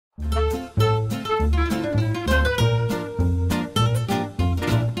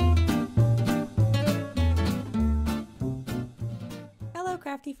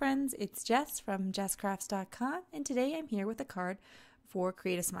friends, it's Jess from jesscrafts.com, and today I'm here with a card for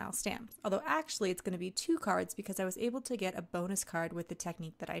Create a Smile stamps. Although actually it's going to be 2 cards because I was able to get a bonus card with the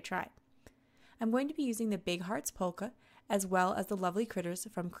technique that I tried. I'm going to be using the big Hearts Polka as well as the lovely critters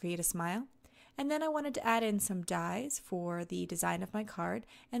from Create a Smile. And then I wanted to add in some dies for the design of my card,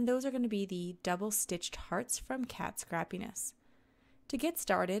 and those are going to be the double stitched hearts from Scrappiness. To get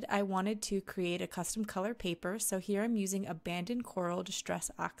started, I wanted to create a custom color paper, so here I'm using Abandoned Coral Distress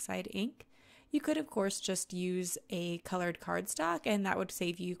Oxide ink. You could of course just use a colored cardstock and that would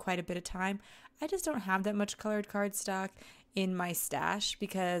save you quite a bit of time. I just don't have that much colored cardstock in my stash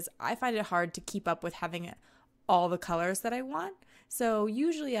because I find it hard to keep up with having all the colors that I want. So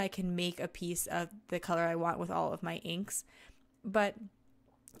usually I can make a piece of the color I want with all of my inks, but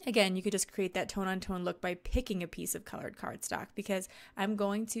again, you could just create that tone-on-tone look by picking a piece of colored cardstock because I'm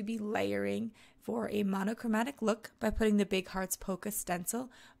going to be layering for a monochromatic look by putting the big Hearts Polka stencil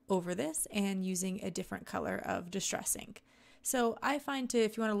over this and using a different color of distress ink. So I find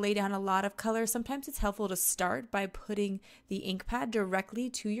if you want to lay down a lot of color, sometimes it's helpful to start by putting the ink pad directly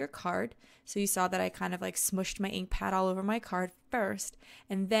to your card. So you saw that I kind of like smushed my ink pad all over my card first,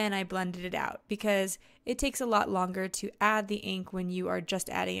 and then I blended it out because it takes a lot longer to add the ink when you are just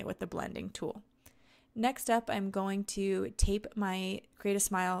adding it with the blending tool. Next up, I'm going to tape my Create a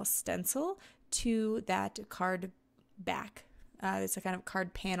Smile stencil to that card back. It's a kind of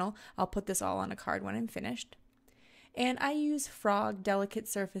card panel. I'll put this all on a card when I'm finished. And I use Frog Delicate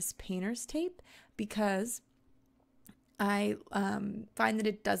Surface Painter's tape because I find that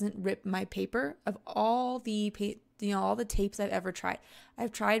it doesn't rip my paper of all the all the tapes I've ever tried.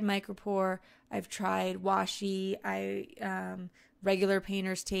 I've tried micropore, I've tried washi, regular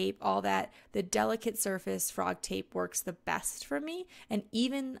painter's tape, all that. The Delicate Surface Frog tape works the best for me, and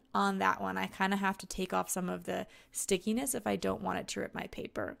even on that one I kind of have to take off some of the stickiness if I don't want it to rip my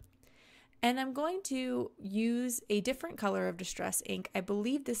paper. And I'm going to use a different color of distress ink. I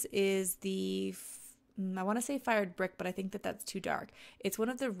believe this is the, I want to say Fired Brick, but I think that that's too dark. It's one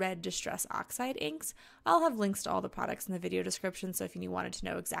of the red Distress Oxide inks. I'll have links to all the products in the video description, so if you wanted to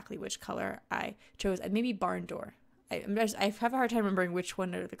know exactly which color I chose, maybe Barn Door. I have a hard time remembering which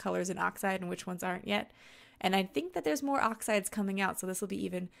one are the colors in Oxide and which ones aren't yet. And I think that there's more oxides coming out, so this will be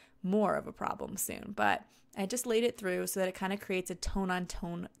even more of a problem soon. But I just laid it through so that it kind of creates a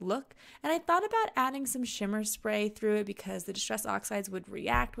tone-on-tone look. And I thought about adding some shimmer spray through it because the Distress Oxides would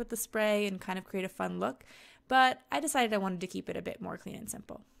react with the spray and kind of create a fun look. But I decided I wanted to keep it a bit more clean and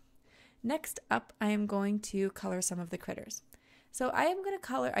simple. Next up, I am going to color some of the critters. So I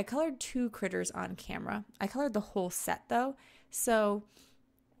colored 2 critters on camera. I colored the whole set though. So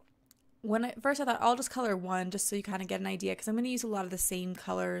first I thought I'll just color 1 just so you kind of get an idea because I'm going to use a lot of the same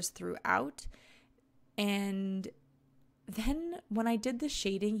colors throughout. And then when I did the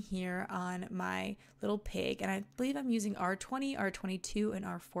shading here on my little pig, and I believe I'm using R20, R22, and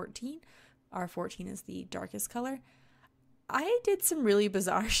R14. R14 is the darkest color. I did some really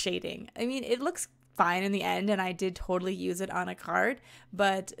bizarre shading. I mean, it looks fine in the end, and I did totally use it on a card,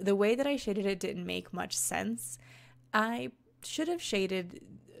 but the way that I shaded it didn't make much sense. I should have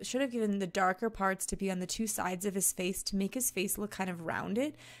given the darker parts to be on the 2 sides of his face to make his face look kind of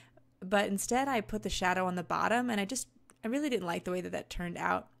rounded, but instead I put the shadow on the bottom, and I really didn't like the way that turned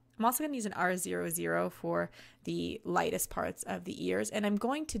out. I'm also going to use an R00 for the lightest parts of the ears, and I'm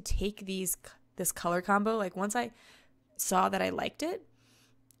going to take this color combo, like once I saw that I liked it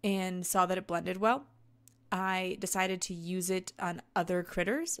and saw that it blended well, I decided to use it on other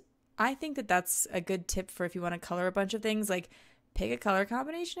critters. I think that that's a good tip for if you want to color a bunch of things, like pick a color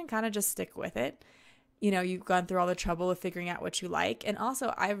combination and kind of just stick with it. You know, you've gone through all the trouble of figuring out what you like. And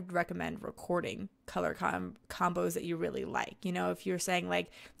also I would recommend recording color combos that you really like. You know, if you're saying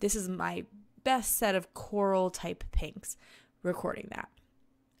like, this is my best set of coral type pinks, recording that.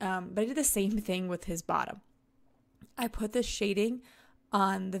 But I did the same thing with his bottom. I put the shading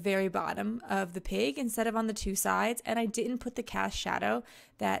on the very bottom of the pig instead of on the 2 sides, and I didn't put the cast shadow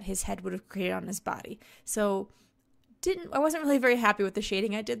that his head would have created on his body. So I wasn't really very happy with the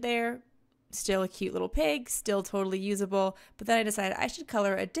shading I did there. Still a cute little pig, still totally usable, but then I decided I should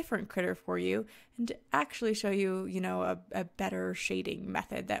color a different critter for you and to actually show you, a better shading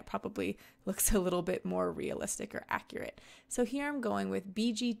method that probably looks a little bit more realistic or accurate. So here I'm going with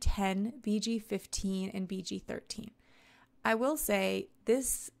BG10, BG15, and BG13. I will say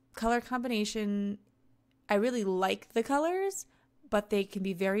this color combination, I really like the colors, but they can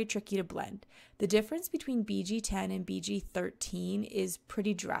be very tricky to blend. The difference between BG10 and BG13 is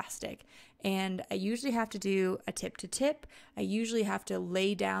pretty drastic, and I usually have to do a tip to tip. I usually have to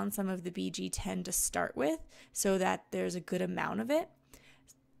lay down some of the BG10 to start with so that there's a good amount of it.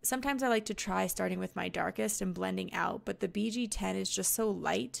 sometimes I like to try starting with my darkest and blending out, but the BG10 is just so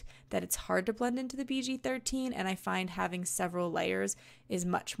light that it's hard to blend into the BG13, and I find having several layers is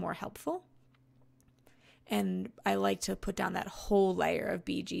much more helpful. And I like to put down that whole layer of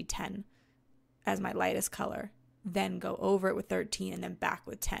BG10 as my lightest color, then go over it with 13 and then back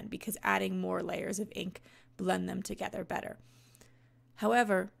with 10, because adding more layers of ink blend them together better.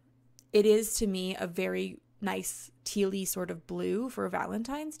 However, it is to me a very nice tealy sort of blue for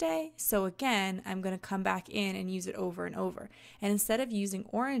Valentine's Day. So again, I'm going to come back in and use it over and over. And instead of using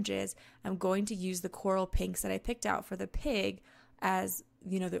oranges, I'm going to use the coral pinks that I picked out for the pig as,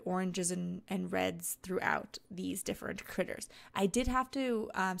 you know, the oranges and reds throughout these different critters. I did have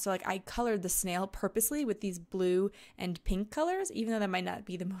to, I colored the snail purposely with these blue and pink colors, even though that might not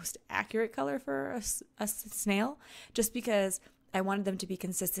be the most accurate color for a snail, just because I wanted them to be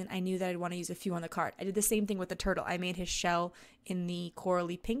consistent. I knew that I'd want to use a few on the card. I did the same thing with the turtle. I made his shell in the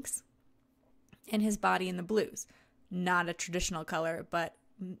corally pinks and his body in the blues. Not a traditional color, but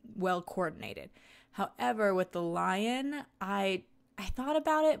well coordinated. However, with the lion, I thought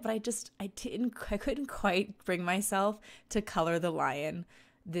about it, but I couldn't quite bring myself to color the lion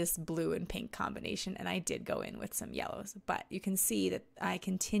this blue and pink combination, and I did go in with some yellows. But you can see that I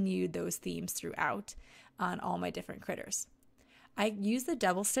continued those themes throughout on all my different critters. I used the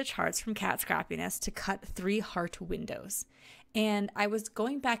double stitch hearts from Cat Scrappiness to cut 3 heart windows. And I was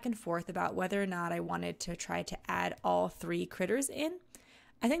going back and forth about whether or not I wanted to try to add all 3 critters in.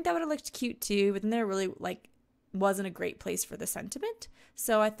 I think that would have looked cute too, but then there really wasn't a great place for the sentiment.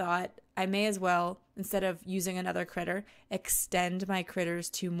 So I thought I may as well, instead of using another critter, extend my critters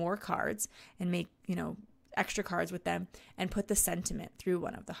to more cards and make, extra cards with them and put the sentiment through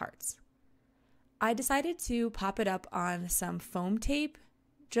one of the hearts. I decided to pop it up on some foam tape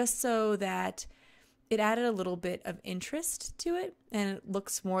just so that it added a little bit of interest to it, and it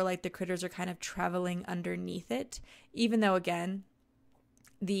looks more like the critters are kind of traveling underneath it, even though, again,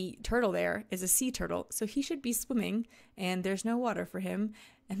 the turtle there is a sea turtle, so he should be swimming and there's no water for him,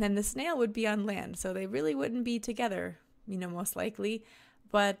 and then the snail would be on land, so they really wouldn't be together, most likely,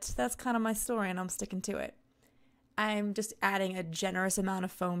 but that's kind of my story and I'm sticking to it. I'm just adding a generous amount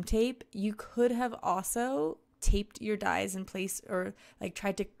of foam tape. You could have also taped your dies in place or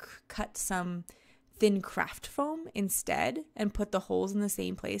tried to cut some thin craft foam instead and put the holes in the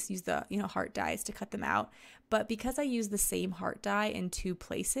same place. Use the, heart dies to cut them out. But because I used the same heart die in 2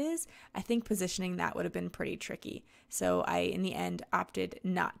 places, I think positioning that would have been pretty tricky. So I, in the end, opted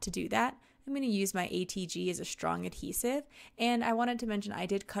not to do that. I'm going to use my ATG as a strong adhesive. And I wanted to mention I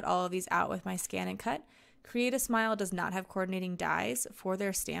did cut all of these out with my Scan and Cut. Create a Smile does not have coordinating dies for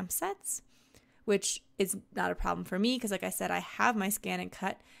their stamp sets, which is not a problem for me because, like I said, I have my Scan and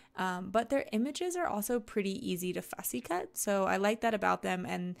Cut, but their images are also pretty easy to fussy cut, so I like that about them,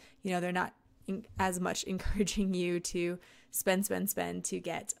 and they're not as much encouraging you to spend to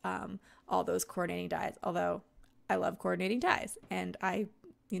get all those coordinating dies, although I love coordinating dies, and I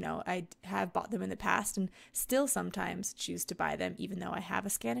have bought them in the past and still sometimes choose to buy them even though I have a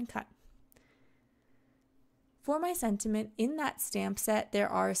Scan and Cut. For my sentiment, in that stamp set, there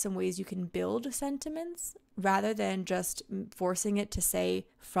are some ways you can build sentiments rather than just forcing it to say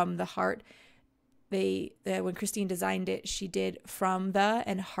from the heart. When Christine designed it, she did from the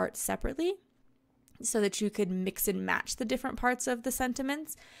and heart separately so that you could mix and match the different parts of the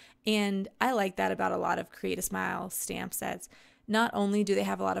sentiments. And I like that about a lot of Create a Smile stamp sets. Not only do they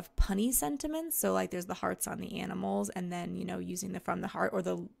have a lot of punny sentiments, so there's the hearts on the animals, and then, using the from the heart or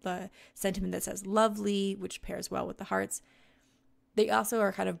the sentiment that says lovely, which pairs well with the hearts. They also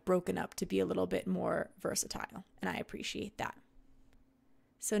are kind of broken up to be a little bit more versatile, and I appreciate that.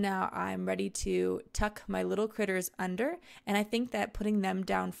 So now I'm ready to tuck my little critters under, and I think that putting them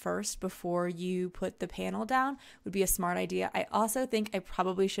down first before you put the panel down would be a smart idea. I also think I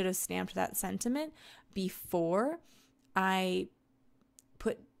probably should have stamped that sentiment before I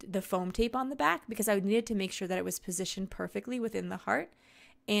put the foam tape on the back because I needed to make sure that it was positioned perfectly within the heart.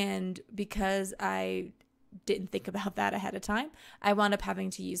 And because I didn't think about that ahead of time, I wound up having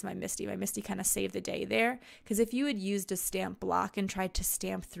to use my Misty. My Misty kind of saved the day there, because if you had used a stamp block and tried to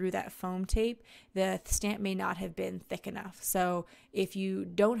stamp through that foam tape, the stamp may not have been thick enough. So if you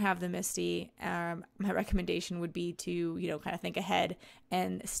don't have the Misty, my recommendation would be to, kind of think ahead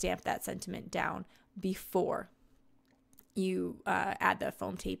and stamp that sentiment down before you add the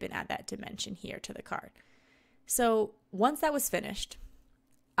foam tape and add that dimension here to the card. So once that was finished,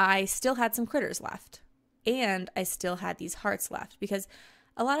 I still had some critters left, and I still had these hearts left, because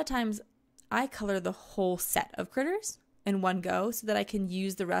a lot of times I color the whole set of critters in one go so that I can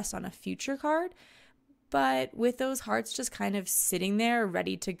use the rest on a future card. But with those hearts just kind of sitting there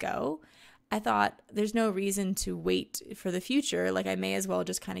ready to go, I thought there's no reason to wait for the future. Like I may as well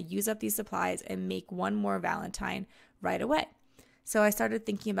just kind of use up these supplies and make one more Valentine right away. So I started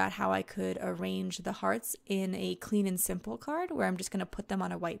thinking about how I could arrange the hearts in a clean and simple card where I'm just going to put them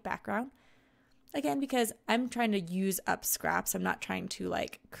on a white background. Again, because I'm trying to use up scraps. I'm not trying to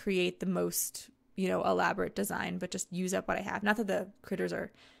like create the most, elaborate design, but just use up what I have. Not that the critters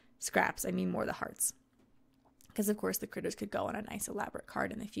are scraps. I mean more the hearts. Because of course the critters could go on a nice elaborate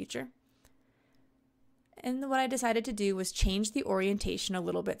card in the future. And what I decided to do was change the orientation a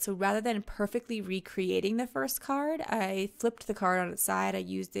little bit. So rather than perfectly recreating the first card, I flipped the card on its side. I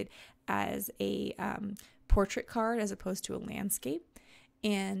used it as a portrait card as opposed to a landscape.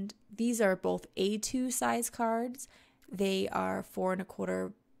 And these are both A2 size cards. They are 4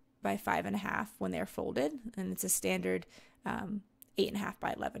 1/4 by 5 1/2 when they're folded. And it's a standard 8 1/2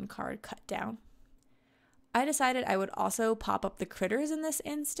 by 11 card cut down. I decided I would also pop up the critters in this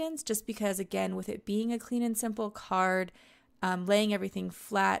instance just because, again, with it being a clean and simple card, laying everything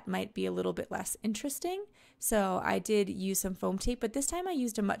flat might be a little bit less interesting. So I did use some foam tape, but this time I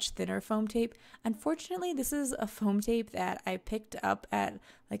used a much thinner foam tape. Unfortunately, this is a foam tape that I picked up at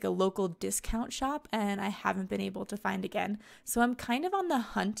like a local discount shop and I haven't been able to find again. So I'm kind of on the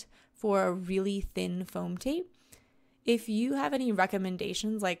hunt for a really thin foam tape. If you have any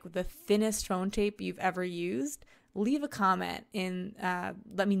recommendations, like the thinnest foam tape you've ever used, leave a comment and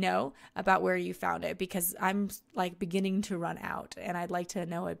let me know about where you found it because I'm like beginning to run out and I'd like to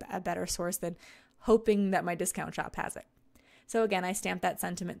know a better source than hoping that my discount shop has it. So again, I stamped that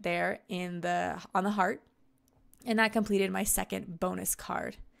sentiment there on the heart, and that completed my second bonus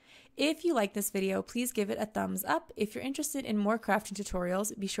card. If you like this video, please give it a thumbs up. If you're interested in more crafting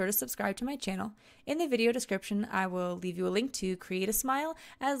tutorials, be sure to subscribe to my channel. In the video description, I will leave you a link to Create a Smile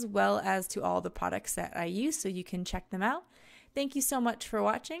as well as to all the products that I use so you can check them out. Thank you so much for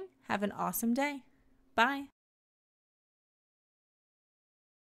watching. Have an awesome day. Bye.